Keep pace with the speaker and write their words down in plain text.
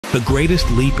The greatest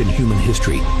leap in human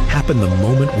history happened the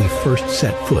moment we first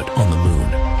set foot on the moon.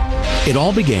 It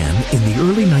all began in the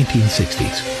early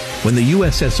 1960s, when the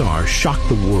USSR shocked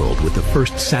the world with the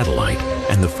first satellite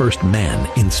and the first man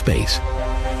in space.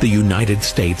 The United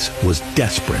States was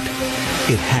desperate.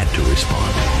 It had to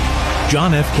respond.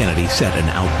 John F. Kennedy set an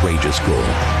outrageous goal.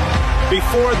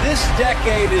 Before this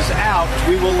decade is out,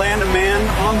 we will land a man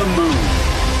on the moon.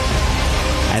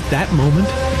 At that moment,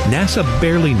 NASA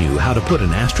barely knew how to put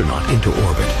an astronaut into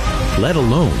orbit, let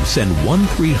alone send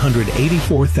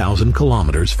 1,384,000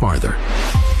 kilometers farther.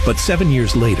 But 7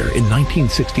 years later, in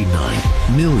 1969,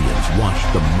 millions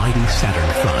watched the mighty Saturn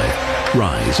V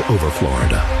rise over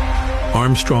Florida.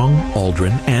 Armstrong,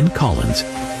 Aldrin, and Collins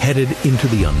headed into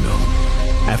the unknown.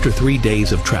 After 3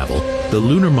 days of travel, the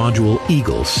lunar module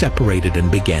Eagle separated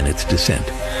and began its descent,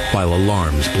 while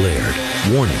alarms blared,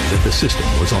 warning that the system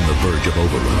was on the verge of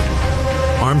overload.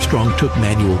 Armstrong took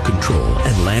manual control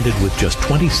and landed with just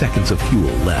 20 seconds of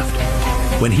fuel left.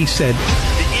 When he said,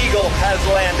 "The Eagle has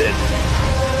landed,"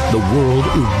 the world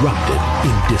erupted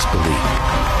in disbelief.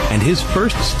 And his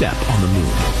first step on the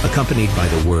moon, accompanied by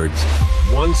the words,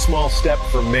 "One small step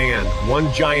for man,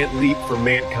 one giant leap for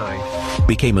mankind,"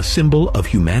 became a symbol of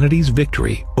humanity's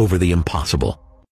victory over the impossible.